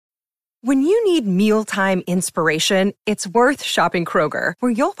When you need mealtime inspiration, it's worth shopping Kroger,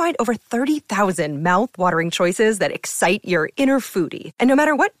 where you'll find over 30,000 mouth-watering choices that excite your inner foodie. And no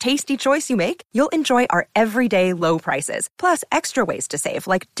matter what tasty choice you make, you'll enjoy our everyday low prices, plus extra ways to save,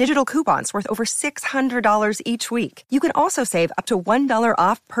 like digital coupons worth over $600 each week. You can also save up to $1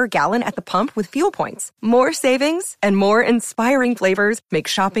 off per gallon at the pump with fuel points. More savings and more inspiring flavors make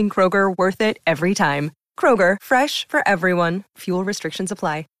shopping Kroger worth it every time. Kroger, fresh for everyone. Fuel restrictions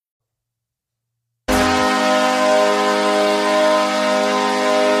apply.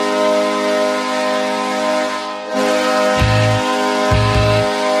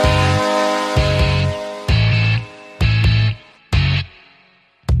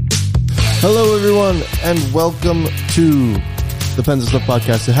 Hello, everyone, and welcome to the Pens and Stuff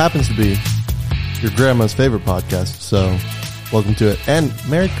podcast. It happens to be your grandma's favorite podcast, so welcome to it. And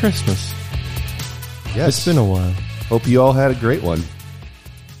Merry Christmas. Yes. It's been a while. Hope you all had a great one.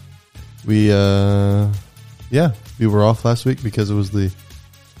 We were off last week because it was the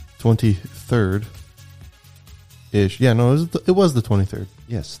 23rd-ish. Yeah, no, it was the 23rd.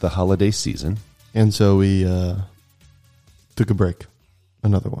 Yes, the holiday season. And so we took a break.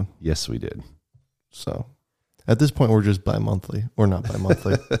 Another one. Yes, we did. So at this point, we're just bi-monthly. Or not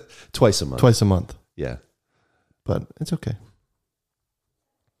bi-monthly. Twice a month. Twice a month. Yeah. But it's okay.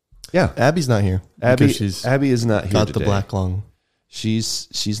 Yeah. Abby's not here. Abby is not here got today. The black lung.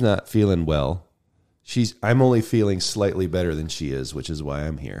 She's not feeling well. I'm only feeling slightly better than she is, which is why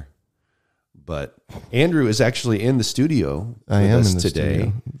I'm here. But Andrew is actually in the studio I am in the today.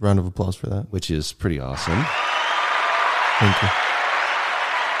 Studio. Round of applause for that. Which is pretty awesome. Thank you.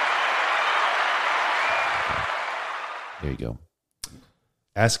 There you go.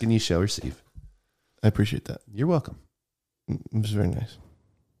 Ask and you shall receive. I appreciate that. You're welcome. It was very nice.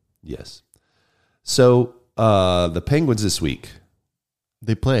 Yes. So the Penguins this week.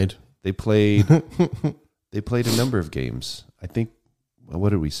 They played. They played a number of games. I think, what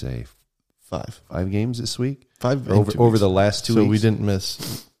did we say? 5 games this week? 5 over the last 2 weeks. So we didn't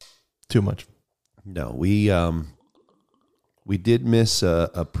miss too much. No, we did miss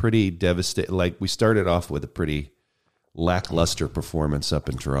a pretty devastating. Like, we started off with a pretty lackluster performance up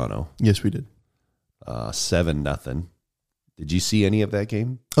in Toronto. Yes, we did. 7-0. Did you see any of that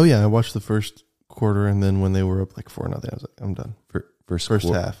game? Oh yeah, I watched the first quarter, and then when they were up like 4-0, I was like, I'm done. First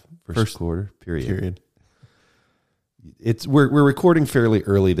half, first quarter. Period. Period. We're recording fairly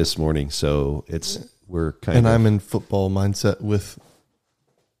early this morning, so we're kind of. And I'm in football mindset with.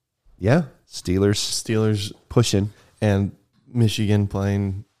 Yeah, Steelers pushing, and Michigan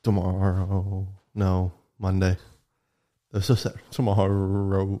playing tomorrow. No, Monday. That's so sad.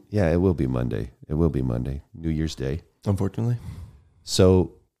 Tomorrow. Yeah, it will be Monday. New Year's Day. Unfortunately.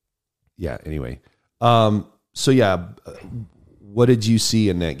 So, yeah, anyway. What did you see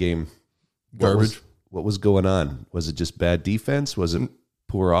in that game? Garbage. What was going on? Was it just bad defense? Was it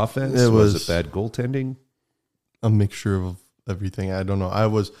poor offense? Was it bad goaltending? A mixture of everything. I don't know. I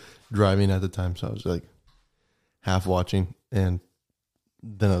was driving at the time, so I was like half watching, and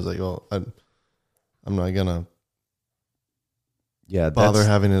then I was like, "Oh, I'm not gonna bother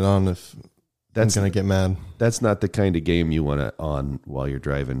having it on if I'm gonna get mad." That's not the kind of game you want it on while you're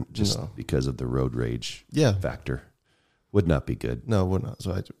driving, just because of the road rage factor. Would not be good. No, it would not.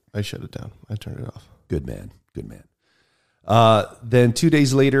 So I shut it down. I turned it off. Good man. Then 2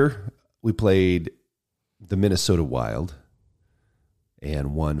 days later, we played the Minnesota Wild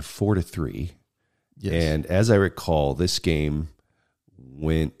and won 4-3. Yes. And as I recall, this game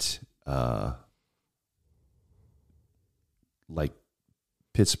went like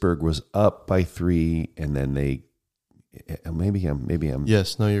Pittsburgh was up by 3, and then they maybe I'm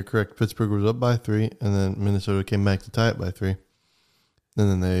Yes, no, you're correct. Pittsburgh was up by 3, and then Minnesota came back to tie it by 3,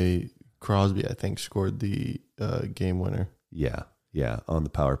 and then Crosby, I think, scored the game winner. Yeah, on the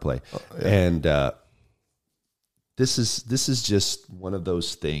power play. Yeah. And this is just one of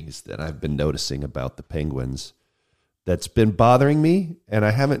those things that I've been noticing about the Penguins that's been bothering me, and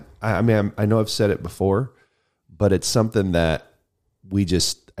I know I've said it before, but it's something that we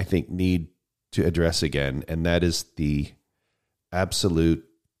just, I think, need to address again, and that is the absolute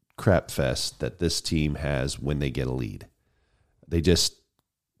crap fest that this team has when they get a lead. They just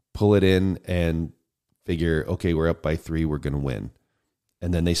pull it in and figure, okay, we're up by 3, we're going to win.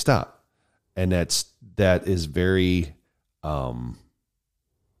 And then they stop. And that is very not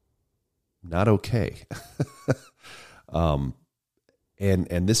okay. And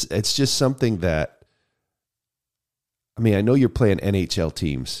this, it's just something that, I mean, I know you're playing NHL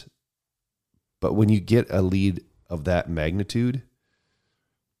teams, but when you get a lead of that magnitude,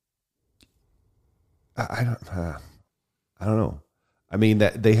 I don't know. I mean,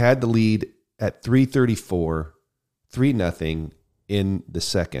 that they had the lead at 3:34, 3-0 in the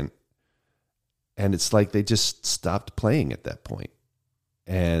second. And it's like they just stopped playing at that point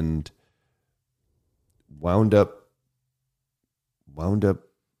and wound up going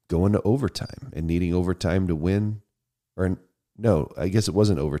to overtime and needing overtime to win. Or no, I guess it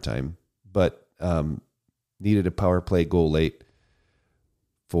wasn't overtime, but needed a power play goal late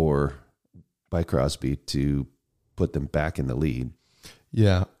by Crosby to put them back in the lead.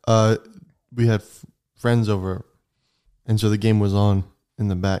 Yeah. We had friends over, and so the game was on in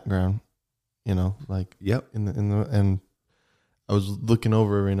the background, like Yep. and I was looking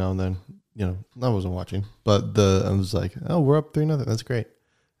over every now and then, I wasn't watching, but I was like, oh, we're up 3-0. That's great.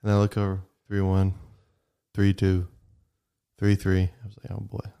 And I look over 3-1, 3-2, 3-3. I was like, oh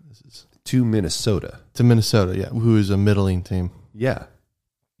boy, this is To Minnesota. to Minnesota. Yeah. Who is a middling team. Yeah.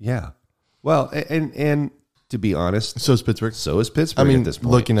 Yeah. Well, and to be honest, So is Pittsburgh. so is Pittsburgh at this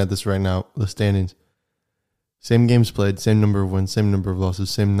point. Looking at this right now, the standings, same games played, same number of wins, same number of losses,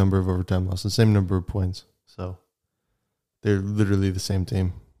 same number of overtime losses, same number of points. So they're literally the same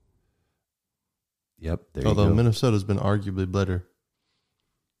team. Yep. There Although you go. Minnesota's been arguably better.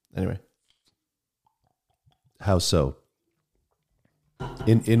 Anyway, How so?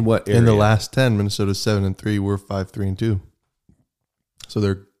 In what area? in the last 10, Minnesota's 7-3. We're 5-3-2. So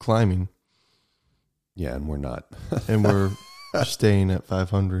they're climbing, Yeah, and we're not. and we're staying at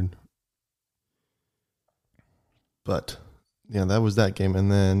 500. But yeah, that was that game,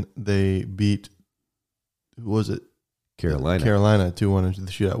 and then they beat, who was it? Carolina. Carolina 2-1 into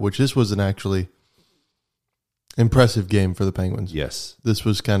the shootout, which this was an actually impressive game for the Penguins. Yes. This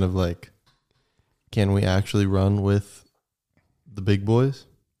was kind of like, can we actually run with the big boys?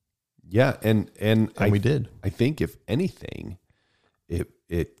 Yeah, and We did. I think if anything,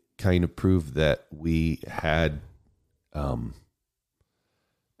 it kind of proved that we had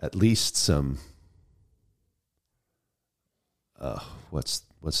at least some what's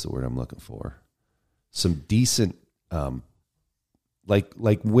the word I'm looking for? Some decent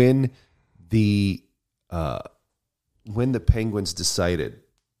like when the Penguins decided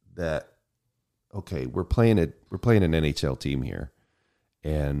that, okay, we're playing an NHL team here,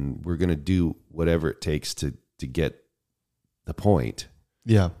 and we're going to do whatever it takes to get the point.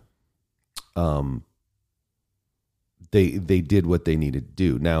 Yeah. They did what they needed to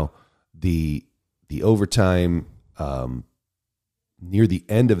do. Now, the overtime, near the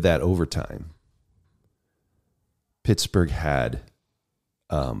end of that overtime, Pittsburgh had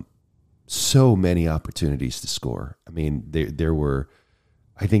so many opportunities to score. I mean,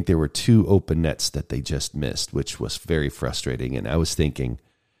 I think there were 2 open nets that they just missed, which was very frustrating. And I was thinking,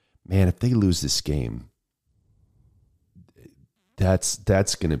 man, if they lose this game, that's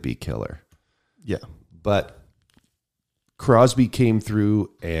going to be killer. Yeah. But Crosby came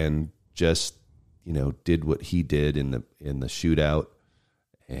through and just, did what he did in the shootout,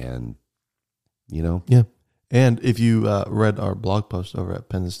 and Yeah. And if you read our blog post over at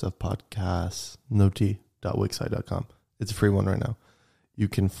Pens and Stuff Podcast, not.wixsite.com, it's a free one right now. You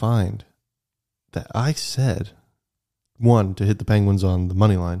can find that I said, 1, to hit the Penguins on the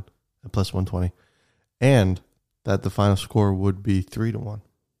money line at plus 120, and that the final score would be 3-1.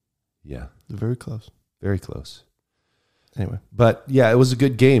 yeah, Very close. very close. Anyway. But yeah, it was a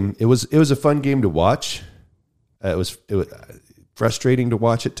good game. It was a fun game to watch. It was frustrating to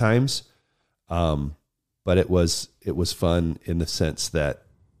watch at times, but it was fun in the sense that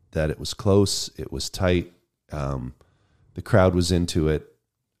it was close, it was tight, the crowd was into it.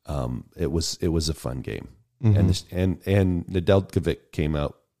 It was a fun game, and Nedeljkovic came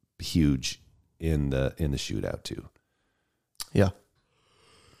out huge in the shootout too. Yeah.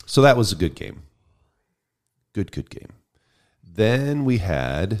 So that was a good game. Good game. Then we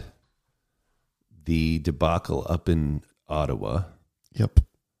had the debacle up in Ottawa. Yep.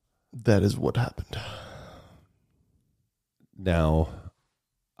 That is what happened. Now,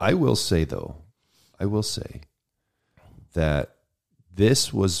 I will say that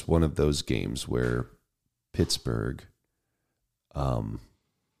this was one of those games where Pittsburgh,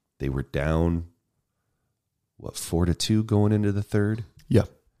 they were down, 4-2 going into the third? Yeah.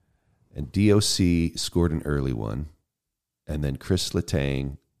 And DOC scored an early one, and then Chris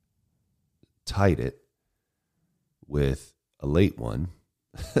Letang tied it with a late one.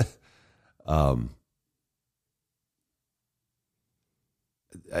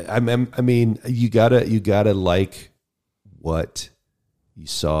 I mean, you gotta like what you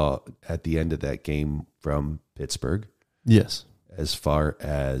saw at the end of that game from Pittsburgh, Yes. as far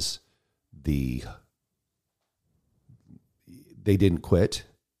as they didn't quit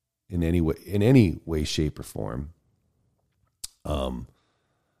in any way, shape, or form.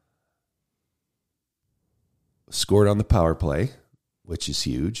 Scored on the power play, which is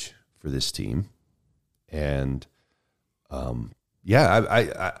huge for this team. And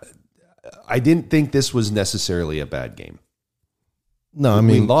I didn't think this was necessarily a bad game. No, I we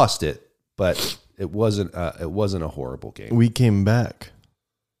mean, lost it, but it wasn't a horrible game. we came back.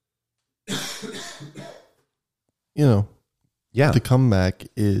 Yeah. The comeback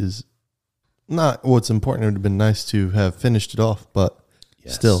is not what's important. It would have been nice to have finished it off, but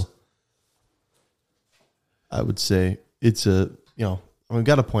still, I would say it's we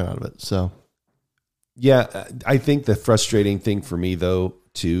got a point out of it. So, yeah, I think the frustrating thing for me, though,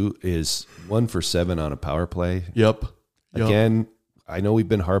 too, is 1 for 7 on a power play. Yep. Again, I know we've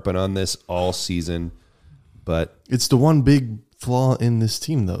been harping on this all season, but It's the one big flaw in this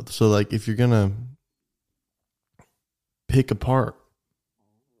team, though. So, like, if you're going to pick apart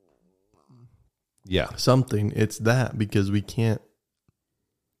something, it's that, because we can't,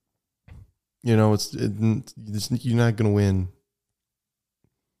 you're not going to win.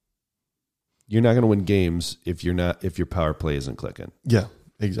 You're not going to win games if your power play isn't clicking. Yeah,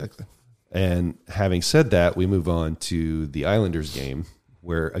 exactly. And having said that, we move on to the Islanders game,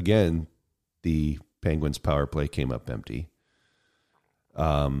 where again the Penguins power play came up empty.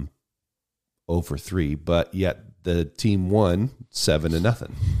 0 for 3, but yet the team won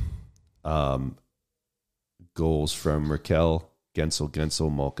 7-0. Goals from Raquel,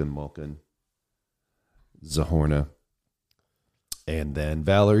 Gensel, Malkin, Zahorna, and then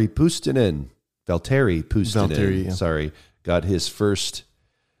Valtteri Puustinen, got his first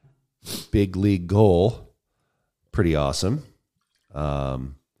big league goal. Pretty awesome.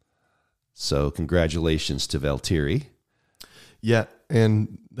 So congratulations to Valtteri. Yeah,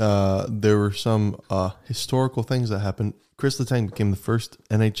 and there were some historical things that happened. Chris Letang became the first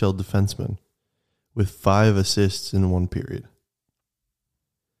NHL defenseman with 5 assists in one period.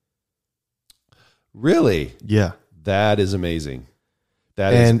 Really? Yeah. That is amazing.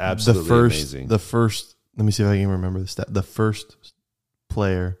 That is absolutely amazing. The first, let me see if I can remember the stat. The first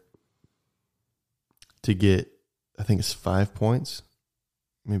player to get, I think it's 5 points,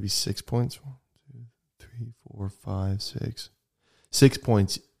 maybe 6 points. 1, 2, 3, 4, 5, 6. 6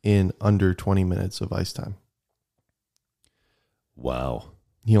 points in under 20 minutes of ice time. Wow.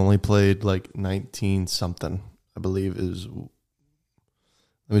 He only played like 19 something, I believe is.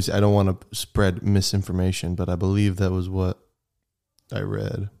 Let me see. I don't want to spread misinformation, but I believe that was what I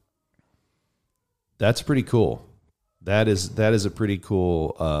read. That's pretty cool. That is a pretty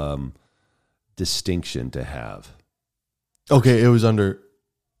cool distinction to have. Okay, it was under.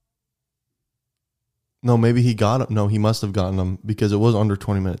 No, maybe he got him. No, he must have gotten him because it was under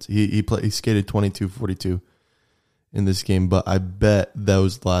 20 minutes. He skated 22:42 in this game, but I bet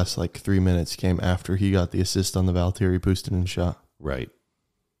those last like 3 minutes came after he got the assist on the Valtteri Puustinen shot. Right.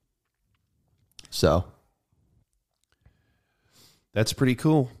 So that's pretty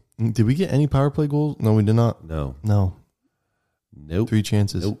cool. Did we get any power play goals? No, we did not. No. Nope. 3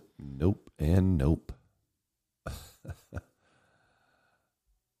 chances. Nope. And nope.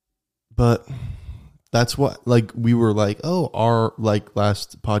 But that's what, like, we were like, our, like,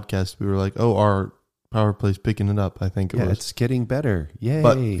 last podcast, we were like, our power play's picking it up. I think it was. It's getting better. Yay.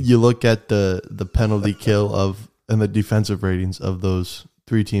 But you look at the penalty kill and the defensive ratings of those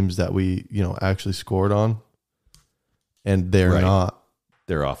 3 teams that we, actually scored on, and they're not.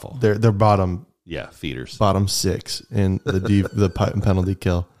 They're awful. They're bottom. Yeah, feeders. Bottom 6 in the penalty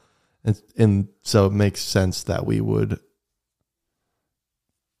kill. And so it makes sense that we would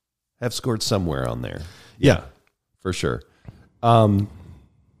have scored somewhere on there. Yeah, for sure.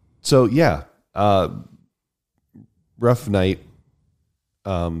 So yeah, rough night.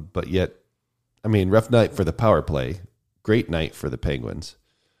 But yet, rough night for the power play. Great night for the Penguins.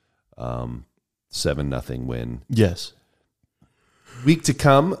 7-0 win. Yes. Week to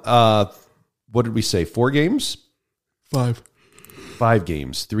come. What did we say? 4 games? 5. 5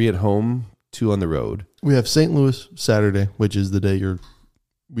 games. 3 at home, 2 on the road. We have St. Louis Saturday, which is the day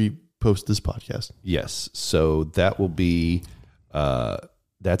we post this podcast. Yes. So that will be,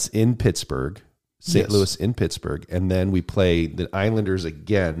 that's in Pittsburgh, St. Louis in Pittsburgh. And then we play the Islanders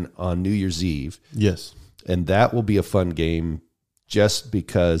again on New Year's Eve. Yes. And that will be a fun game just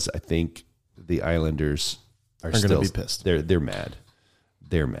because I think the Islanders are still going to be pissed. They're mad.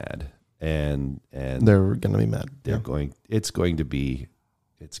 They're mad. And they're going to be mad. It's going to be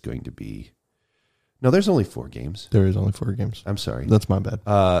no, there's only 4 games. There is only 4 games. I'm sorry. That's my bad.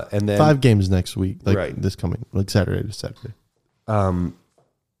 And then 5 games next week, this coming, like Saturday to Saturday. And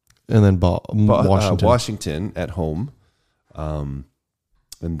then Washington at home. And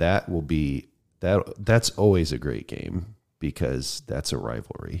that will be that's always a great game because that's a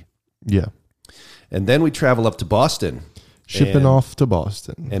rivalry. Yeah. And then we travel up to Boston. Shipping off to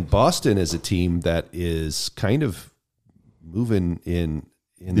Boston. And Boston is a team that is kind of moving in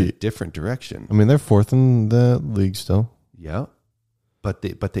a different direction. I mean, they're fourth in the league still. Yeah. But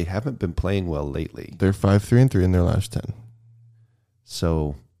they haven't been playing well lately. They're 5-3-3 in their last 10.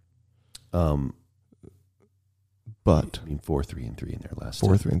 So, but I mean 4-3-3 in their last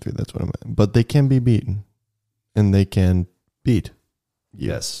 4-3-3. That's what I meant. But they can be beaten, and they can beat.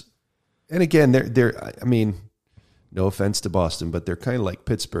 Yes, and again, they're. I mean, no offense to Boston, but they're kind of like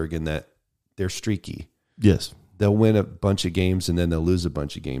Pittsburgh in that they're streaky. Yes, they'll win a bunch of games and then they'll lose a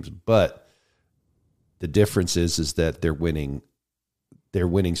bunch of games. But the difference is that they're winning. Their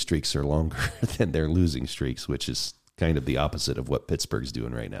winning streaks are longer than their losing streaks, which is kind of the opposite of what Pittsburgh's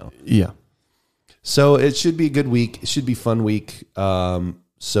doing right now. Yeah. So it should be a good week. It should be a fun week.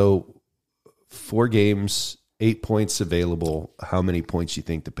 So 4 games, 8 points available. How many points you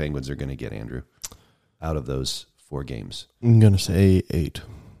think the Penguins are going to get, Andrew, out of those 4 games? I'm going to say 8.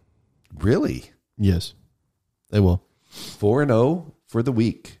 Really? Yes, they will. 4-0 for the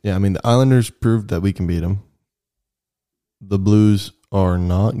week. Yeah, I mean, the Islanders proved that we can beat them. The Blues are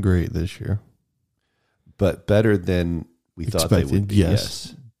not great this year. But better than we thought they would be.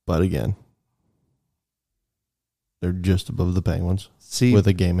 Yes. But again, they're just above the Penguins. See, with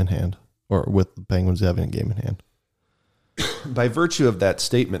a game in hand, or with the Penguins having a game in hand. By virtue of that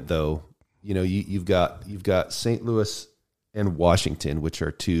statement, though, you know, you've got St. Louis and Washington, which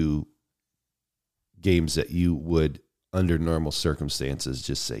are 2 games that you would, under normal circumstances,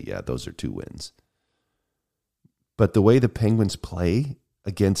 just say, yeah, those are 2 wins. But the way the Penguins play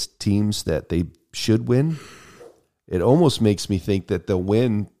against teams that they should win, it almost makes me think that they'll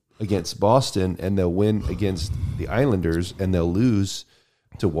win against Boston and they'll win against the Islanders and they'll lose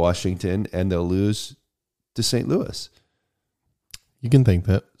to Washington and they'll lose to St. Louis. You can think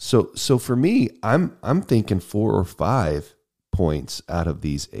that. So for me, I'm thinking 4 or 5 points out of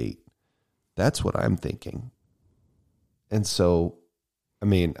these 8. That's what I'm thinking. And so, I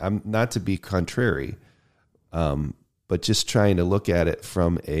mean, I'm not to be contrary, but just trying to look at it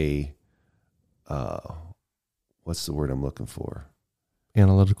from a, what's the word I'm looking for?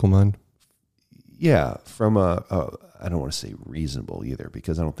 Analytical mind. Yeah, from a I don't want to say reasonable either,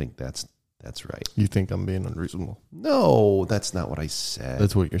 because I don't think that's right. You think I'm being unreasonable? No, that's not what I said.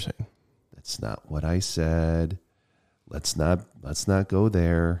 That's what you're saying. That's not what I said. Let's not go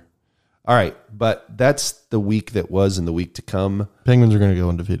there. All right, but that's the week that was and the week to come. Penguins are going to go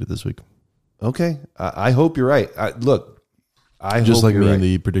undefeated this week. Okay, I hope you're right. Look, I just hope like you're me right. in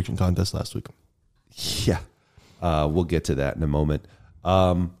the prediction contest last week. Yeah, we'll get to that in a moment.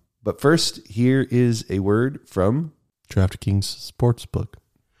 But first, here is a word from DraftKings Sportsbook.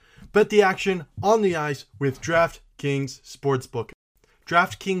 Bet the action on the ice with DraftKings Sportsbook.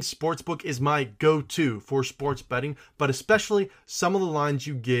 DraftKings Sportsbook is my go-to for sports betting, but especially some of the lines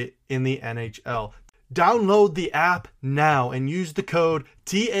you get in the NHL. Download the app now and use the code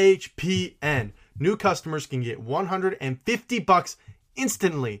THPN. New customers can get $150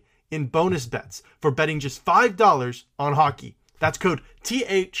 instantly in bonus bets for betting just $5 on hockey. That's code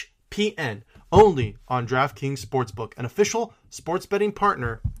THPN only on DraftKings Sportsbook, an official sports betting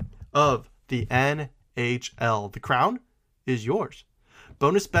partner of the NHL. The crown is yours.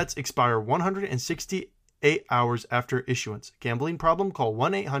 Bonus bets expire 168 hours after issuance. Gambling problem? Call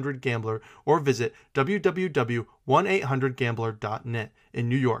 1-800-GAMBLER or visit www.1800gambler.net. In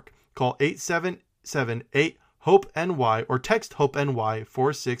New York, call 877-8-HOPE-NY or text HOPE-NY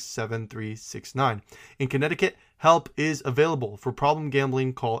 467369. In Connecticut, help is available. For problem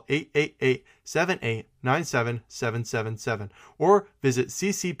gambling, call 888-78-97-777 or visit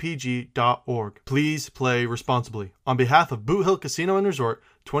ccpg.org. Please play responsibly. On behalf of Boot Hill Casino and Resort,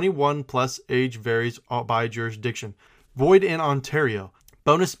 21 plus, age varies by jurisdiction. Void in Ontario.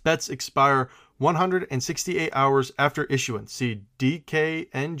 Bonus bets expire 168 hours after issuance. See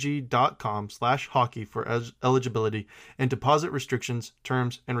dkng.com/hockey for eligibility and deposit restrictions,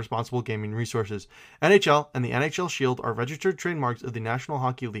 terms, and responsible gaming resources. NHL and the NHL Shield are registered trademarks of the National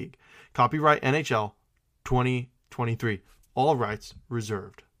Hockey League. Copyright NHL 2023. All rights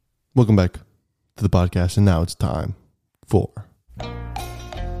reserved. Welcome back to the podcast, and now it's time for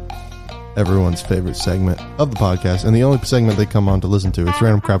everyone's favorite segment of the podcast, and the only segment they come on to listen to. It's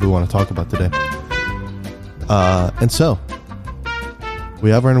random crap we want to talk about today. And so, we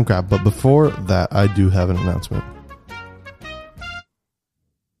have random crap, but before that, I do have an announcement.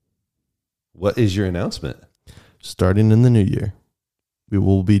 What is your announcement? Starting in the new year, we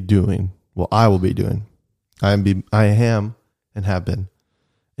will be doing, well, I will be doing, I am and have been,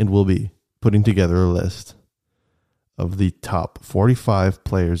 and will be putting together a list of the top 45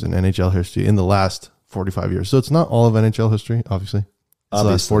 players in NHL history in the last 45 years. So it's not all of NHL history, obviously. It's the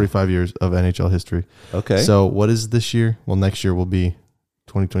last 45 years of NHL history. Okay. So what is this year? Well, next year will be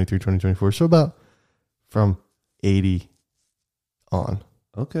 2023, 2024. So about from 80 on.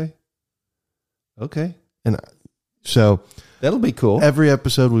 Okay. And so That'll be cool. every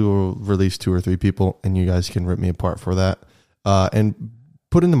episode we will release 2 or 3 people, and you guys can rip me apart for that. And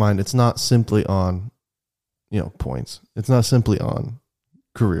put into mind, it's not simply on, points. It's not simply on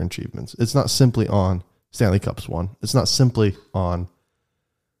career achievements. It's not simply on Stanley Cups won. It's not simply on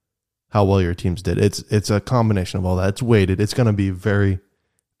how well your teams did. It's a combination of all that. It's weighted. It's going to be very,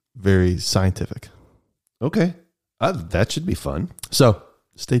 very scientific. Okay. That should be fun. So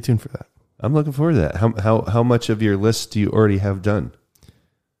stay tuned for that. I'm looking forward to that. How much of your list do you already have done?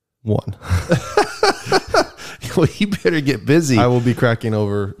 1. Well, you better get busy. I will be cracking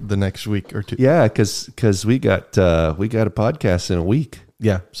over the next week or 2. Yeah, because we got a podcast in a week.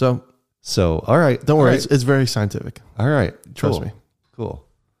 Yeah. So all right. don't worry. All right. It's very scientific. All right. Trust Cool. me. Cool.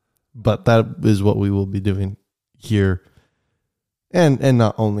 But that is what we will be doing here. And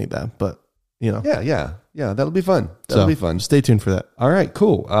not only that, but, Yeah. That'll be fun. That'll be fun. Stay tuned for that. All right.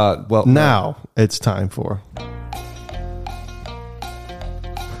 Cool. Well, Now it's time for...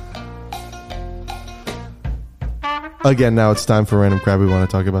 Again, now it's time for Random Crap we want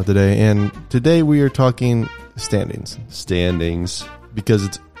to talk about today. And today we are talking standings because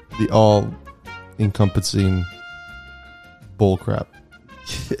it's the all-encompassing bull crap.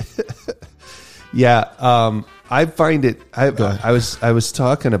 Yeah. I find it. I was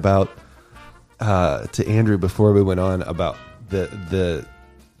talking about to Andrew before we went on about the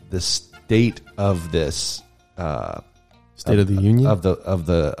state of this State of the Union of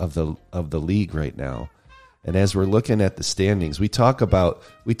the league right now. And as we're looking at the standings, we talked at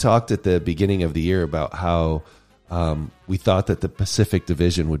the beginning of the year about how we thought that the Pacific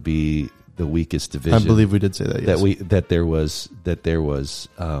Division would be the weakest division. I believe we did say that. Yes. That there was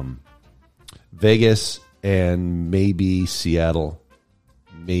Vegas and maybe Seattle,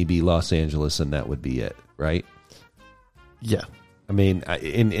 maybe Los Angeles, and that would be it, right? Yeah. I mean,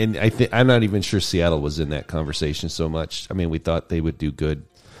 I'm not even sure Seattle was in that conversation so much. I mean, we thought they would do good.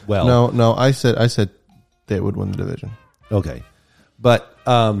 Well, No. I said they would win the division. Okay, but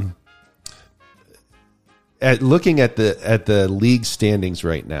looking at the league standings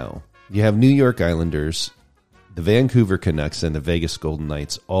right now, you have New York Islanders, the Vancouver Canucks, and the Vegas Golden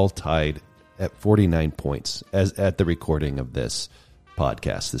Knights all tied at 49 points as at the recording of this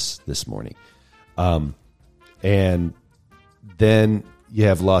podcast this morning, and then you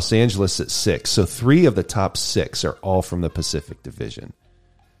have Los Angeles at 6. So 3 of the top 6 are all from the Pacific Division.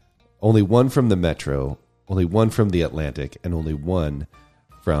 Only 1 from the Metro. Only 1 from the Atlantic, and only 1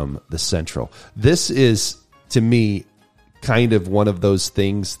 from the Central. This is, to me, kind of one of those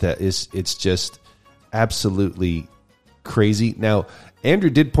things that it's just absolutely crazy. Now, Andrew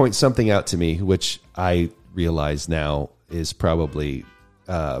did point something out to me, which I realize now is probably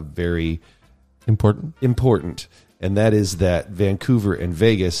very important, and that is that Vancouver and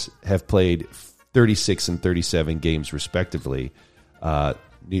Vegas have played 36 and 37 games respectively.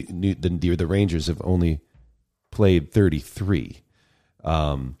 The Rangers have only played 33.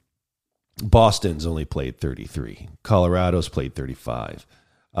 Boston's only played 33. Colorado's played 35.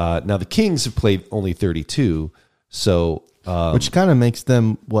 Now the Kings have played only 32. So, which kind of makes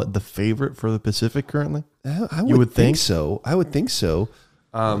them the favorite for the Pacific currently? I would think so. I would think so.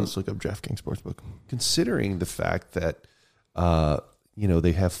 Let's look up DraftKings Sportsbook. Considering the fact that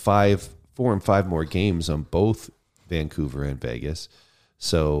they have 4 and 5 more games on both Vancouver and Vegas.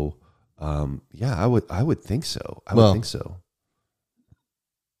 So, I would think so. I would think so.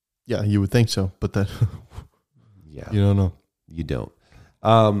 Yeah, you would think so, but that yeah, you don't know. You don't.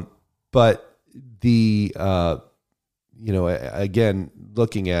 But the again,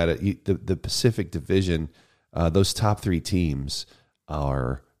 looking at it, the Pacific Division, those top 3 teams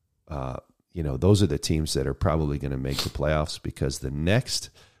are those are the teams that are probably going to make the playoffs, because the next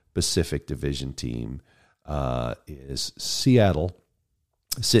Pacific Division team is Seattle,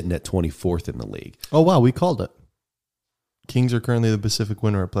 sitting at 24th in the league. Oh, wow. We called it. Kings are currently the Pacific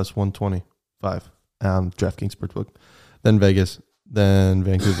winner at plus 125 on DraftKings Sportsbook. Then Vegas, then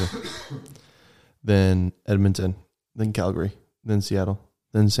Vancouver, then Edmonton, then Calgary, then Seattle,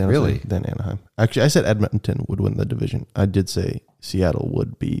 then San Jose, Really? then Anaheim. Actually, I said Edmonton would win the division. I did say Seattle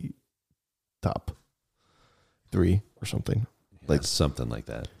would be top 3 or something. Like something like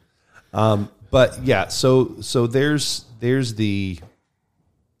that. But yeah, so there's the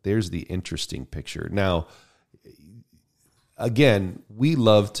interesting picture. Now, again, we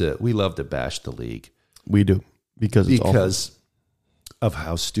love to bash the league. We do. because it's because of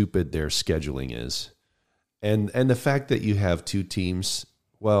how stupid their scheduling is. And the fact that you have two teams,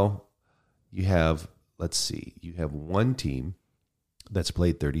 well, you have, let's see, you have one team that's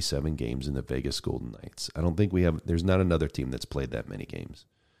played 37 games in the Vegas Golden Knights. I don't think there's not another team that's played that many games.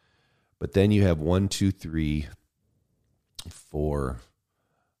 But then you have 1, 2, 3, 4,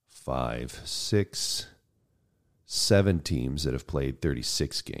 5, 6, 7 teams that have played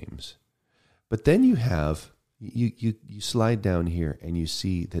 36 games. But then you have, you slide down here and you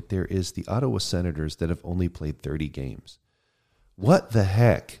see that there is the Ottawa Senators that have only played 30 games. What the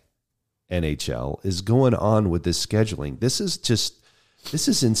heck, NHL, is going on with this scheduling? This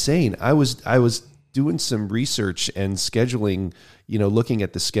is insane. I was doing some research and scheduling, looking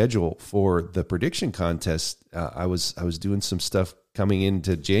at the schedule for the prediction contest. I was doing some stuff coming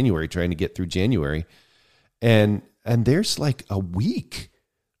into January, trying to get through January. And there's like a week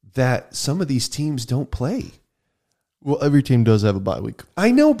that some of these teams don't play. Well, every team does have a bye week. I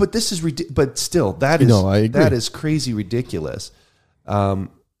know, but this is but still, that is crazy ridiculous. Yeah,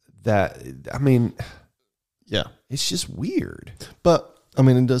 it's just weird. But I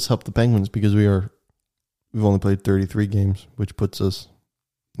mean, it does help the Penguins because we've only played 33 games, which puts us,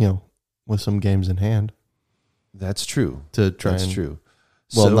 with some games in hand. That's true. That's true.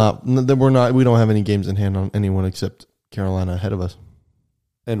 Well, we don't have any games in hand on anyone except Carolina ahead of us.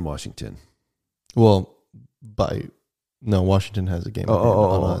 And Washington. Well, Washington has a game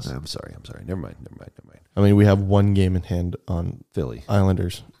on us. I'm sorry. Never mind. I mean, we have one game in hand on Philly,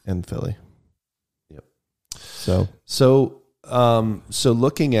 Islanders, and Philly. Yep. So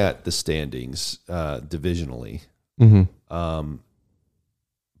looking at the standings divisionally, mm-hmm.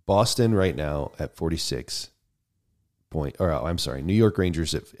 Boston right now at 46 New York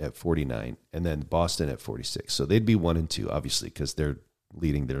Rangers at 49, and then Boston at 46. So they'd be 1 and 2, obviously, because they're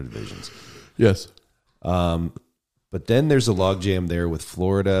leading their divisions. Yes. But then there's a logjam there with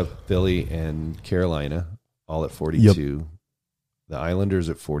Florida, Philly, and Carolina, all at 42. Yep. The Islanders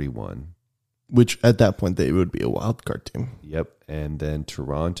at 41. Which at that point they would be a wild card team. Yep. And then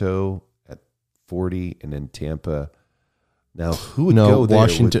Toronto at 40, and then Tampa. Now, who would go there?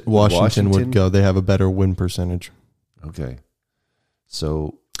 Washington would go. They have a better win percentage. Okay.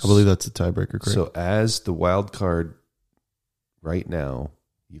 So I believe that's a tiebreaker, correct? So as the wild card right now,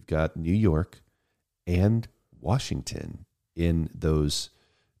 you've got New York and Washington in those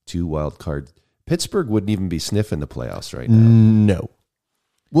two wild cards. Pittsburgh wouldn't even be sniffing the playoffs right now. No.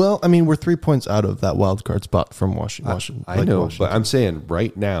 Well, I mean, we're 3 points out of that wild card spot from Washington. I know, but I'm saying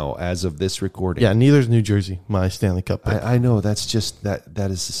right now, as of this recording. Yeah, neither's New Jersey, my Stanley Cup pick. I know. That's just, that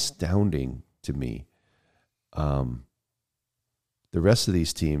is astounding to me. The rest of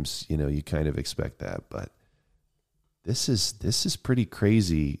these teams, you kind of expect that, but this is pretty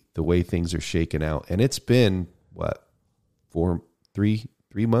crazy the way things are shaking out. And it's been three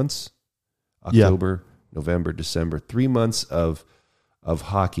months? October, November, December, 3 months of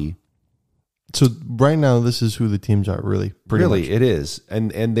hockey. So right now, this is who the teams are really. Much. It is.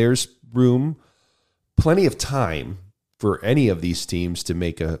 And there's plenty of time for any of these teams to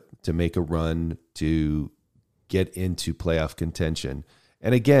make a run to get into playoff contention.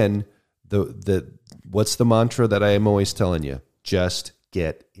 And again, what's the mantra that I am always telling you? Just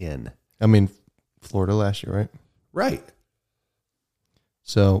get in. I mean, Florida last year, right? Right.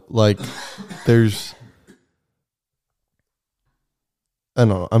 So, I don't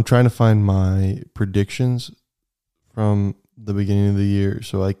know. I'm trying to find my predictions from the beginning of the year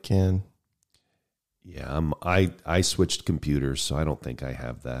so I can. Yeah, I switched computers, so I don't think I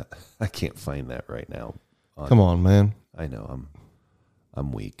have that. I can't find that right now. Come on, man. I know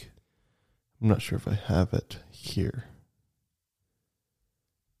I'm weak. I'm not sure if I have it here.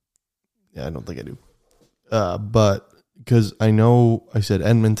 Yeah, I don't think I do. But because I know I said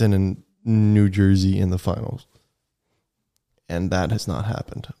Edmonton and New Jersey in the finals. And that has not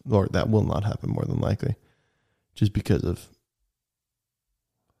happened. Or that will not happen more than likely. Just because of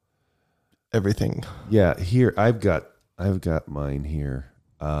everything. Yeah, here I've got mine here.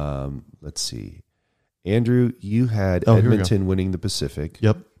 Let's see. Andrew, you had Edmonton winning the Pacific.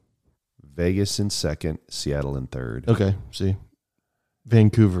 Yep. Vegas in second, Seattle in third. Okay, see.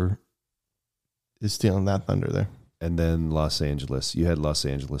 Vancouver is stealing that thunder there. And then Los Angeles. You had Los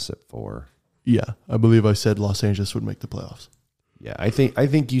Angeles at 4. Yeah, I believe I said Los Angeles would make the playoffs. Yeah, I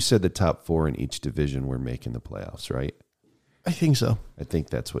think you said the top 4 in each division were making the playoffs, right? I think so. I think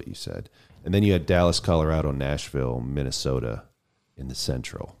that's what you said. And then you had Dallas, Colorado, Nashville, Minnesota in the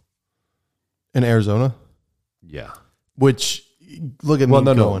Central. In Arizona? Yeah. Which, look at me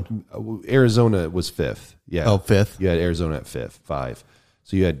going. No. Arizona was 5th. Yeah. Oh, 5th? You had Arizona at 5th.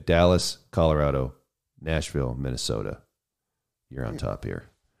 So you had Dallas, Colorado, Nashville, Minnesota. You're on top here.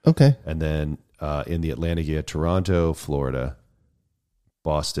 Okay. And then in the Atlantic, you had Toronto, Florida,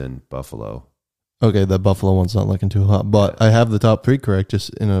 Boston, Buffalo. Okay, that Buffalo one's not looking too hot, but I have the top 3 correct, just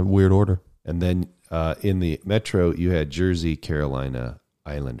in a weird order. And then in the Metro, you had Jersey, Carolina,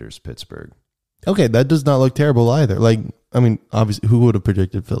 Islanders, Pittsburgh. Okay, that does not look terrible either. Like, I mean, obviously, who would have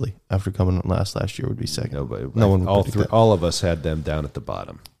predicted Philly after coming in last year would be second? Nobody. No one would predict that. All of us had them down at the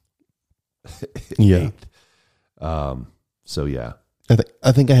bottom. Yeah. So yeah,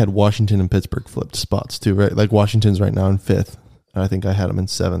 I think I had Washington and Pittsburgh flipped spots too, right? Like Washington's right now in 5th, and I think I had them in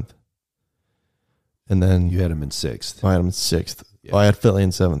 7th. And then you had them in 6th. I had them in 6th. Yeah. Oh, I had Philly in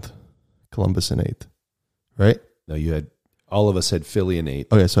 7th, Columbus in 8th, right? No, you had all of us had Philly in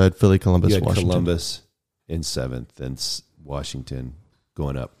 8th. Okay, so I had Philly, Columbus, You had Washington. Columbus in 7th, and Washington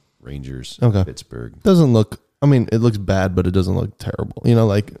going up. Rangers, Okay. Pittsburgh. Doesn't look. I mean, it looks bad, but it doesn't look terrible. You know,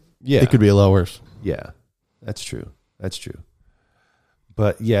 like Yeah, it could be a lot worse. Yeah, that's true. That's true.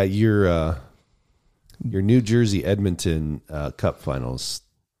 But yeah, your New Jersey Edmonton Cup Finals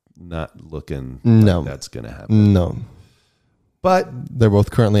not looking like that's going to happen. No, but they're both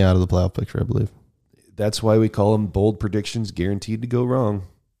currently out of the playoff picture, I believe. That's why we call them bold predictions, guaranteed to go wrong,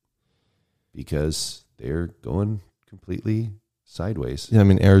 because they're going completely sideways. Yeah, I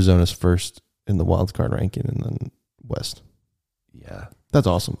mean, Arizona's first in the wild card ranking, and then West. Yeah, that's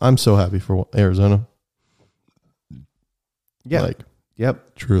awesome. I'm so happy for Arizona. Yeah.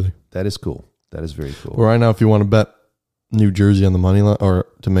 Yep. Truly. That is cool. That is very cool. Well, right now, if you want to bet New Jersey on the money line or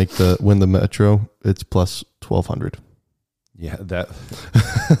to win the Metro, it's plus 1,200. Yeah, that.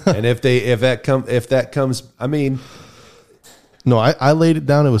 And if that comes, I mean, no, I laid it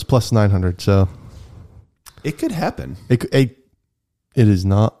down. It was plus 900. So it could happen. It is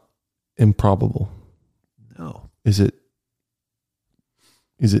not improbable. No. Is it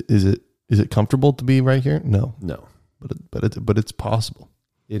comfortable to be right here? No. But it's possible.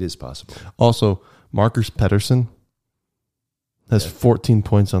 It is possible. Also, Marcus Pettersson has 14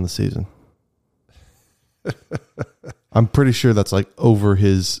 points on the season. I'm pretty sure that's like over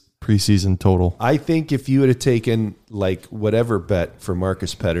his preseason total. I think if you would have taken like whatever bet for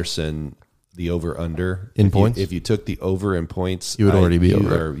Marcus Pettersson, the over under in points, if you took the over in points, you would already be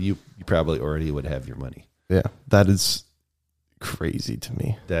over. Or you probably already would have your money. Yeah, that is crazy to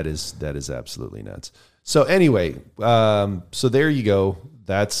me. That is absolutely nuts. So anyway, so there you go.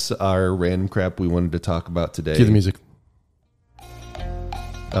 That's our random crap we wanted to talk about today. Cue the music.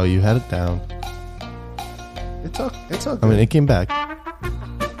 Oh, you had it down. It's all good. I mean, it came back.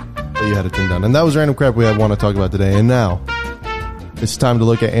 But you had it turned down. And that was random crap we want to talk about today. And now it's time to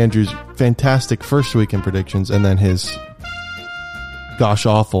look at Andrew's fantastic first weekend predictions and then his gosh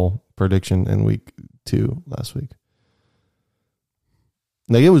awful prediction in week 2 last week.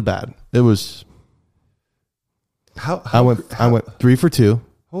 Like, it was bad. It was. I went 3 for 2.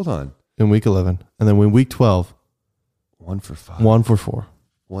 Hold on. In week 11, and then in week 12, 1 for 5. 1 for 4.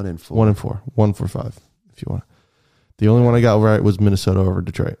 1 and 4. 1 and 4. 1 for 5. If you want. The only one I got right was Minnesota over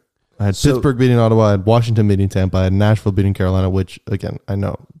Detroit. I had Pittsburgh beating Ottawa. I had Washington beating Tampa. I had Nashville beating Carolina, which again I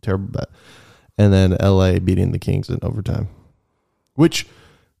know, terrible bet. And then LA beating the Kings in overtime, which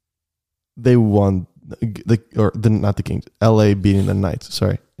they won. Not the Kings. LA beating the Knights.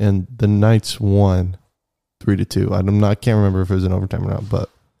 Sorry, and the Knights won 3-2. Can't remember if it was in overtime or not, but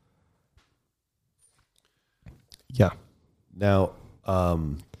yeah. Now,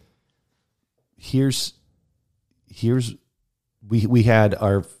 here's we had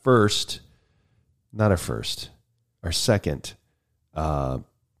our second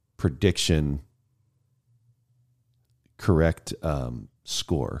prediction correct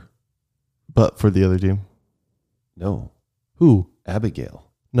score. But for the other team? No. Who? Abigail.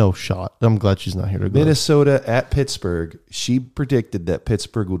 No shot. I'm glad she's not here to go. Minnesota at Pittsburgh. She predicted that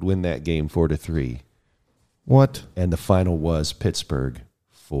Pittsburgh would win that game 4-3. What? And the final was Pittsburgh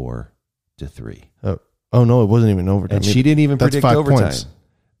 4-3. Oh no, it wasn't even overtime. And she didn't even predict overtime. Points.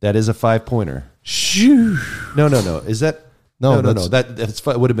 That is a 5-pointer. Shoo. No. Is that? No.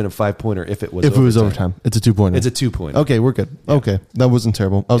 That would have been a 5-pointer if it was. If it was overtime, it's a 2-pointer. It's a 2-pointer. Okay, we're good. Yeah. Okay, that wasn't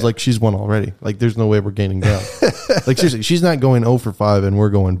terrible. I was like, she's won already. Like, there's no way we're gaining ground. Like, seriously, she's not going 0 for 5 and we're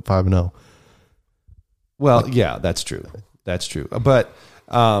going 5-0. Well, yeah, that's true. That's true. But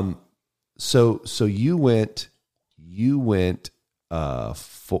so you went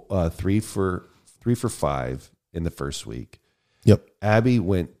 3 for 5 in the first week. Yep. Abby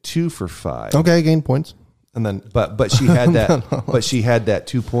went 2 for 5. Okay, I gained points. And then but she had that but she had that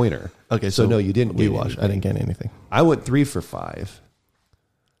 2-pointer. Okay, so no, you didn't gain anything. I didn't gain anything. I went 3 for 5.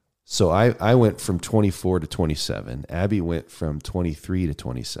 So I went from 24 to 27. Abby went from 23 to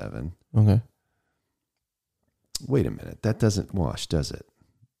 27. Okay. Wait a minute. That doesn't wash, does it?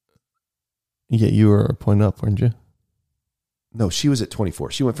 Yeah, you were a point up, weren't you? No, she was at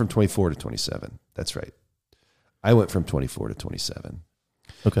 24. She went from 24 to 27. That's right. I went from 24 to 27.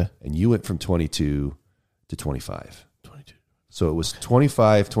 Okay. And you went from 22 to 25. 22. So it was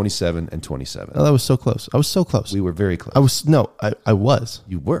 25, 27, and 27. Oh, that was so close. I was so close. We were very close. I was.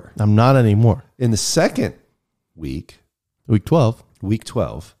 You were. I'm not anymore. In the second week, Week 12. week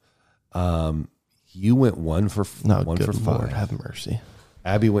 12, you went one for No, one good for five. Lord, have mercy.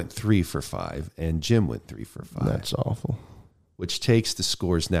 Abby went 3 for 5, and Jim went 3 for 5. That's awful. Which takes the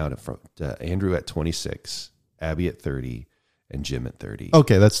scores now to Andrew at 26, Abby at 30, and Jim at 30.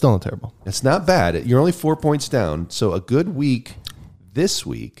 Okay, that's still not terrible. It's not bad. You're only 4 points down. So a good week this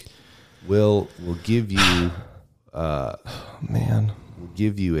week will give you Man, will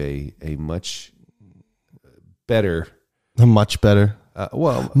give you a much better much better.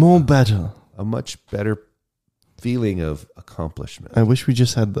 More better. a much better feeling of accomplishment. I wish we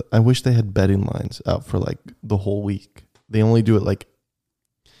just had I wish they had betting lines out for like the whole week. They only do it like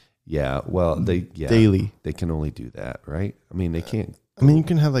Daily. They can only do that, right? I mean, they can't. I mean, you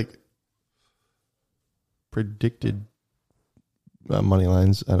can have like predicted money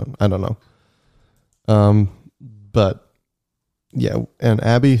lines. I don't know. But yeah, and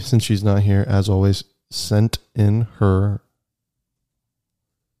Abby, since she's not here, as always, sent in her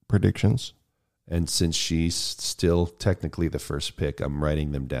predictions. And since she's still technically the first pick, I'm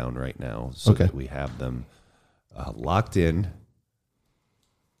writing them down right now so that we have them locked in.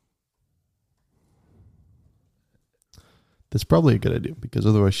 That's probably a good idea because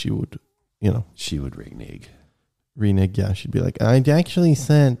otherwise she would, She would renege. Yeah, she'd be like, I actually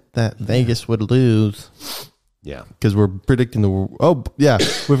said that Vegas would lose. Yeah. Because we're predicting the... Oh, yeah.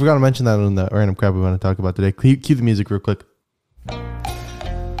 We forgot to mention that in the random crap we want to talk about today. Cue the music real quick.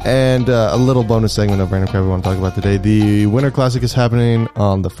 And a little bonus segment of random crap we want to talk about today. The Winter Classic is happening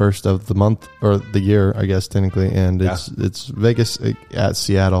on the 1st of the month, or the year, I guess, technically. And it's Vegas at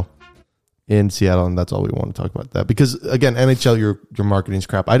Seattle. In Seattle, and that's all we want to talk about that. Because, again, NHL, your marketing's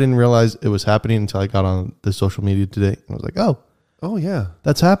crap. I didn't realize it was happening until I got on the social media today. I was like, oh, yeah.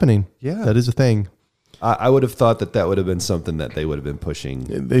 That's happening. Yeah. That is a thing. I would have thought that would have been something that they would have been pushing.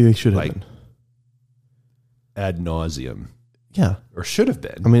 They should have been. Ad nauseum. Yeah. Or should have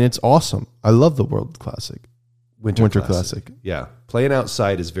been. I mean, it's awesome. I love the World Classic. Winter Classic. Yeah. Playing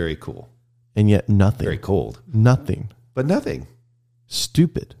outside is very cool. And yet nothing. Very cold. Nothing. But nothing.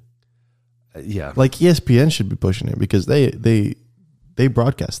 Stupid. Yeah. Like ESPN should be pushing it because they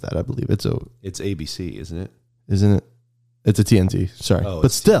broadcast that, I believe. It's ABC, isn't it? Isn't it? It's a TNT. Sorry.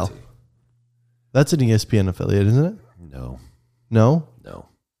 But still. TNT. That's an ESPN affiliate, isn't it? No. No? No.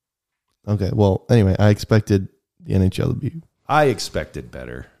 Okay. Well, anyway, I expected the NHL to be... I expected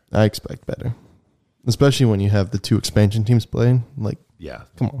better. I expect better. Especially when you have the two expansion teams playing. Like, yeah.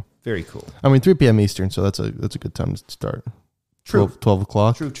 Come on. Very cool. I mean, 3 p.m. Eastern, so that's a good time to start. True. 12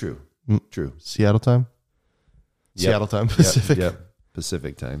 o'clock. True. True. Seattle time? Yep. Seattle time, Pacific. Yep.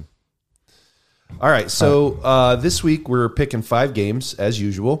 Pacific time. All right, so this week we're picking 5 games as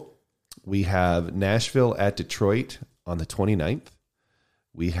usual. We have Nashville at Detroit on the 29th.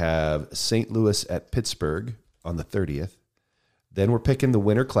 We have St. Louis at Pittsburgh on the 30th. Then we're picking the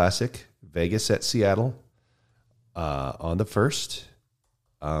Winter Classic, Vegas at Seattle on the 1st.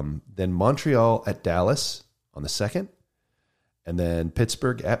 Then Montreal at Dallas on the 2nd. And then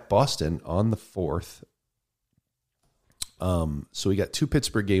Pittsburgh at Boston on the 4th. So we got 2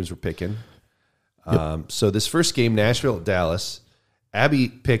 Pittsburgh games we're picking. Yep. So this first game, Nashville at Dallas, Abby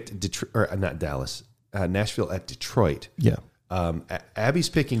picked Nashville at Detroit. Yeah. Abby's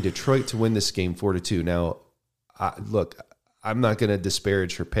picking Detroit to win this game 4-2. Now, look, I'm not going to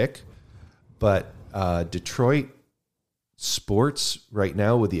disparage her pick, but Detroit sports right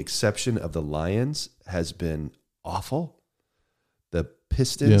now, with the exception of the Lions, has been awful. The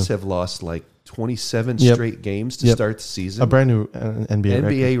Pistons have lost like 27 straight games to start the season. A brand new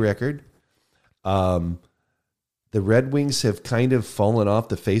NBA record. The Red Wings have kind of fallen off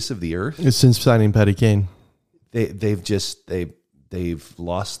the face of the earth since signing Patty Kane. They've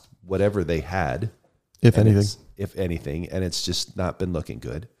lost whatever they had, if anything, and it's just not been looking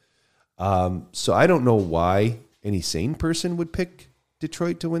good. So I don't know why any sane person would pick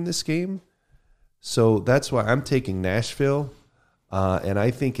Detroit to win this game. So that's why I'm taking Nashville. And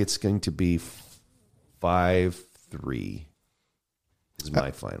I think it's going to be 5-3 is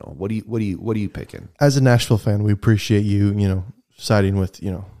my final. What are you picking? As a Nashville fan, we appreciate you, siding with,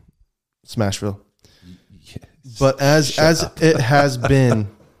 Smashville. Yes. But as it has been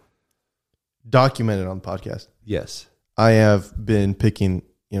documented on the podcast, yes, I have been picking,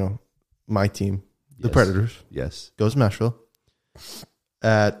 my team the Predators. Yes. Goes Nashville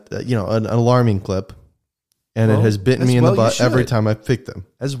at, an alarming clip. And it has bitten me in the butt every time I pick them.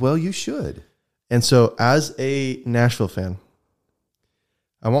 As well you should. And so as a Nashville fan,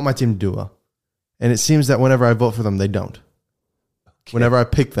 I want my team to do well. And it seems that whenever I vote for them, they don't. Okay. Whenever I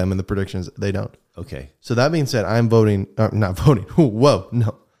pick them in the predictions, they don't. Okay. So that being said, I'm voting. Not voting. Whoa,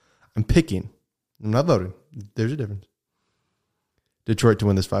 no. I'm picking. I'm not voting. There's a difference. Detroit to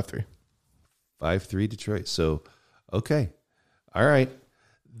win this 5-3. 5-3 Detroit. So, okay. All right.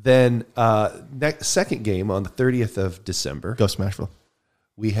 Then second game on the 30th of December. Go Smashville.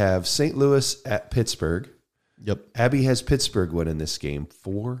 We have St. Louis at Pittsburgh. Yep. Abby has Pittsburgh winning this game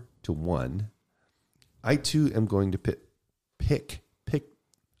 4-1. I too am going to pick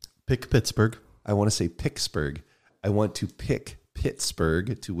Pittsburgh. I want to say Pittsburgh. I want to pick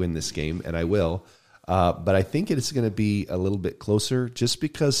Pittsburgh to win this game, and I will. But I think it's going to be a little bit closer just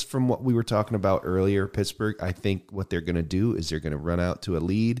because from what we were talking about earlier, Pittsburgh, I think what they're going to do is they're going to run out to a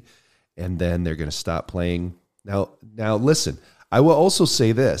lead, and then they're going to stop playing. Now, listen, I will also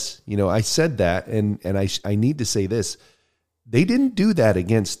say this. I said that, and I need to say this. They didn't do that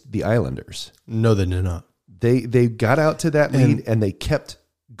against the Islanders. No, they did not. They got out to that lead, and they kept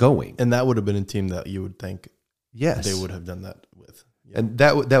going. And that would have been a team that you would think they would have done that with. Yeah. And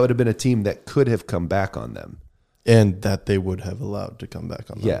that would have been a team that could have come back on them. And that they would have allowed to come back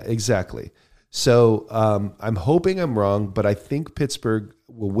on them. Yeah, exactly. So I'm hoping I'm wrong, but I think Pittsburgh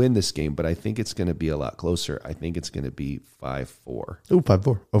will win this game, but I think it's going to be a lot closer. I think it's going to be 5-4. Ooh,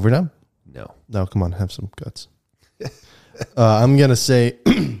 5-4. Overtime? No, come on, have some guts. I'm going to say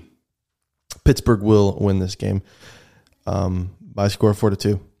Pittsburgh will win this game by a score of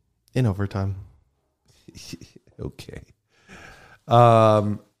 4-2 in overtime. Okay.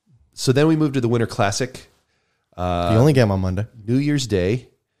 So then we move to the Winter Classic. The only game on Monday. New Year's Day.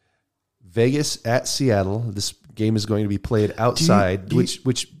 Vegas at Seattle. This game is going to be played outside,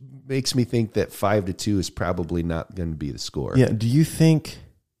 which makes me think that 5-2 is probably not going to be the score. Yeah. Do you think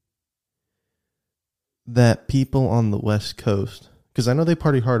that people on the West Coast, because I know they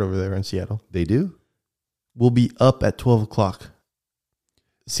party hard over there in Seattle. They do? Will be up at 12 o'clock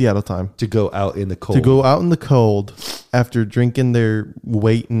Seattle time. To go out in the cold. To go out in the cold after drinking their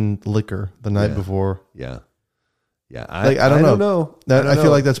weight in liquor the night before. Yeah. Yeah. I don't know. I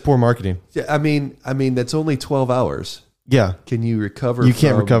feel like that's poor marketing. Yeah, I mean that's only 12 hours. Yeah. Can you recover? You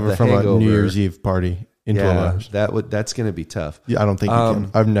can't recover from hangover? a New Year's Eve party in 12 hours. That's going to be tough. Yeah, I don't think you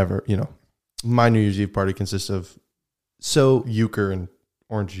can. I've never, my New Year's Eve party consists of euchre and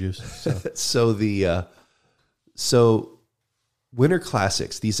orange juice. So, so Winter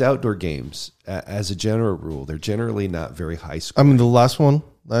Classics, these outdoor games, as a general rule, they're generally not very high scoring. I mean, the last one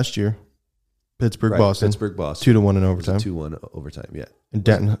last year, Pittsburgh-Boston. 2-1 in overtime. 2-1 overtime, yeah. And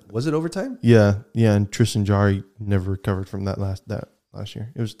Denton. Was it overtime? Yeah. And Tristan Jarry never recovered from that last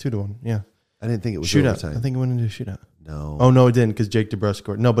year. It was 2-1, yeah. I didn't think it was shootout. overtime. I think it went into a shootout. No. Oh, no, it didn't because Jake DeBrusk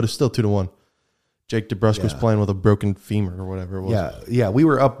scored. No, but it's still 2-1. Jake DeBrusk was playing with a broken femur or whatever it was. Yeah. We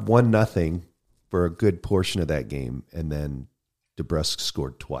were up 1-0 for a good portion of that game, and then DeBrusk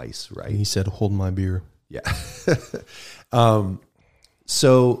scored twice, right? And he said, "Hold my beer." Yeah.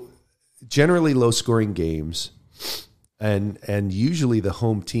 So generally low scoring games, and usually the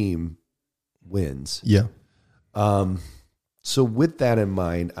home team wins. Yeah. So with that in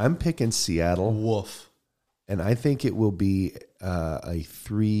mind, I'm picking Seattle. Woof. And I think it will be a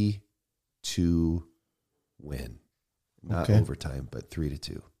 3-2 win. Not overtime, but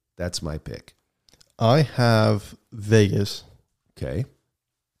 3-2. That's my pick. I have Vegas. Okay.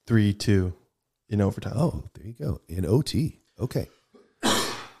 3-2 in overtime. Oh, there you go. In OT. Okay.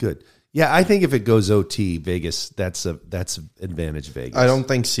 Good. Yeah, I think if it goes OT, Vegas, that's advantage Vegas. I don't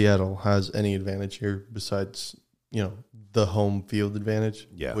think Seattle has any advantage here besides, the home field advantage.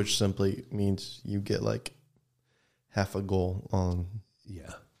 Yeah. Which simply means you get like half a goal on.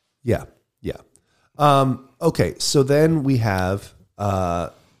 Yeah. Okay, so then we have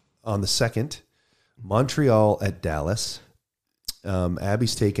on the 2nd, Montreal at Dallas.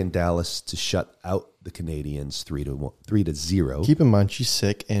 Abby's taken Dallas to shut out the Canadians 3-0. Keep in mind she's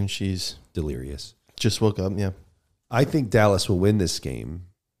sick and she's delirious. Just woke up. Yeah, I think Dallas will win this game,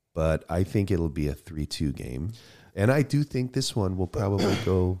 but I think it'll be a 3-2 game, and I do think this one will probably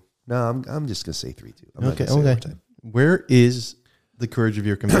go. No, I'm just gonna say 3-2. I'm not gonna say overtime. Where is the courage of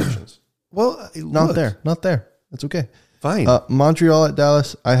your convictions? Well, not there. That's okay. Fine. Montreal at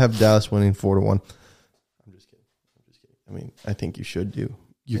Dallas. I have Dallas winning 4-1. I'm just kidding. I mean, I think you should do.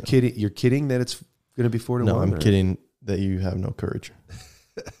 You're kidding. You're kidding that it's going to be 4-1. No, I'm kidding that you have no courage.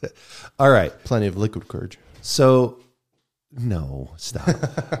 All right. Plenty of liquid courage. So No,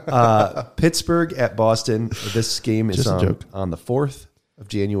 stop. Pittsburgh at Boston. This game is on the 4th of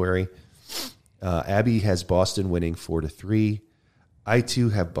January. Abby has Boston winning 4-3. I too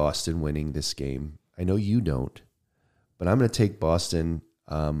have Boston winning this game. I know you don't, but I'm going to take Boston.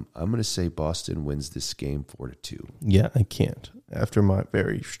 I'm going to say Boston wins this game 4-2. Yeah, I can't. After my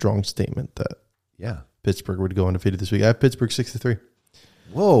very strong statement that Pittsburgh would go undefeated this week, I have Pittsburgh 6-3.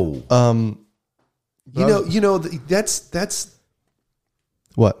 Whoa. That's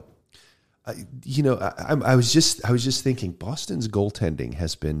what? I was just thinking Boston's goaltending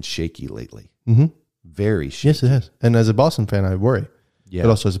has been shaky lately. Mm-hmm. Very shaky. Yes, it has. And as a Boston fan, I worry. Yeah. But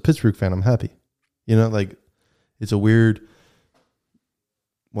also as a Pittsburgh fan, I'm happy. It's a weird,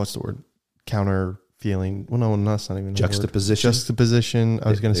 what's the word? Counter feeling. Well, no, that's not even juxtaposition. Juxtaposition. I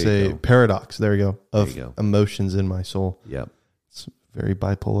was going to say paradox. There we go. Of emotions in my soul. Yep. It's very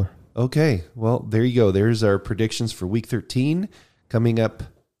bipolar. Okay. Well, there you go. There's our predictions for week 13 coming up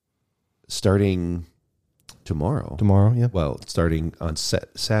starting tomorrow. Tomorrow, yeah. Well, starting on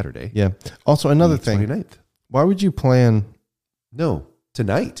Saturday. Yeah. Also, another thing. 29th. Why would you plan? No,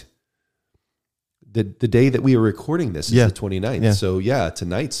 tonight. The day that we are recording this is the 29th. Yeah. So,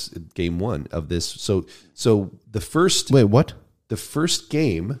 tonight's game 1 of this. So the first... Wait, what? The first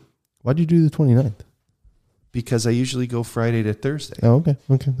game... Why'd you do the 29th? Because I usually go Friday to Thursday. Oh, okay.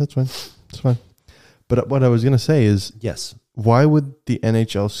 Okay, that's fine. That's fine. But what I was going to say is... Yes. Why would the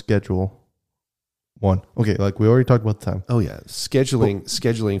NHL schedule one? Okay, like we already talked about the time. Oh, yeah.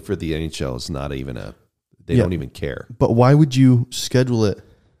 Scheduling for the NHL is not even they don't even care. But why would you schedule it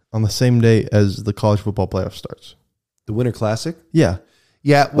on the same day as the college football playoff starts? The Winter Classic? Yeah.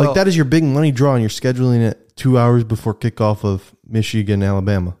 Yeah. Well, like that is your big money draw, and you're scheduling it 2 hours before kickoff of Michigan,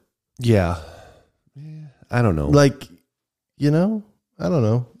 Alabama. Yeah. I don't know. Like, I don't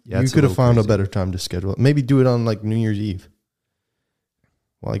know. Yeah, you could have found a better time to schedule it. Maybe do it on like New Year's Eve.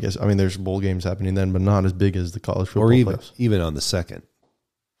 Well, I guess, there's bowl games happening then, but not as big as the college football playoffs. Even on the 2nd.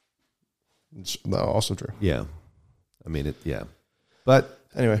 It's also true. Yeah. But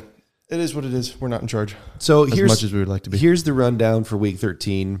anyway, it is what it is. We're not in charge. So as much as we would like to be. Here's the rundown for week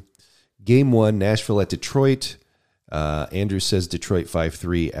 13. Game 1, Nashville at Detroit. Andrew says Detroit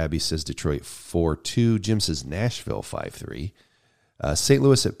 5-3. Abby says Detroit 4-2. Jim says Nashville 5-3. St.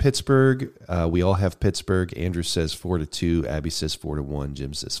 Louis at Pittsburgh. We all have Pittsburgh. Andrew says 4-2. Abby says 4-1.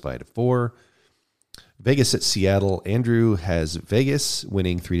 Jim says 5-4. Vegas at Seattle. Andrew has Vegas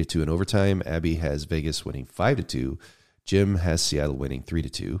winning 3-2 in overtime. Abby has Vegas winning 5-2. Jim has Seattle winning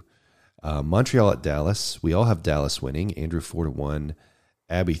 3-2. Montreal at Dallas. We all have Dallas winning. Andrew 4-1.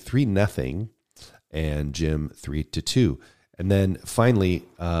 Abby 3-0. And Jim 3-2. And then finally,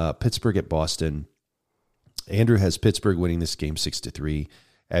 Pittsburgh at Boston. Andrew has Pittsburgh winning this game 6-3.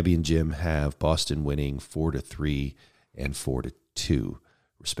 Abby and Jim have Boston winning 4-3 and 4-2,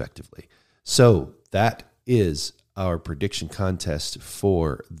 respectively. So that is our prediction contest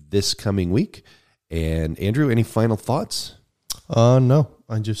for this coming week. And Andrew, any final thoughts? No.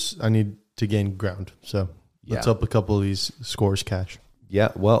 I need to gain ground. So let's up a couple of these scores cash.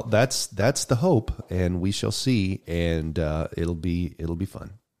 Yeah, well, that's the hope, and we shall see, and it'll be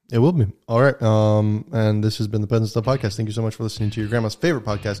fun. It will be. All right. And this has been the Pens and Stuff Podcast. Thank you so much for listening to your grandma's favorite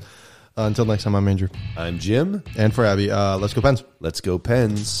podcast. Until next time, I'm Andrew. I'm Jim. And for Abby, let's go Pens. Let's go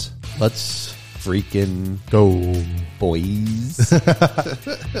Pens. Let's freaking go, boys.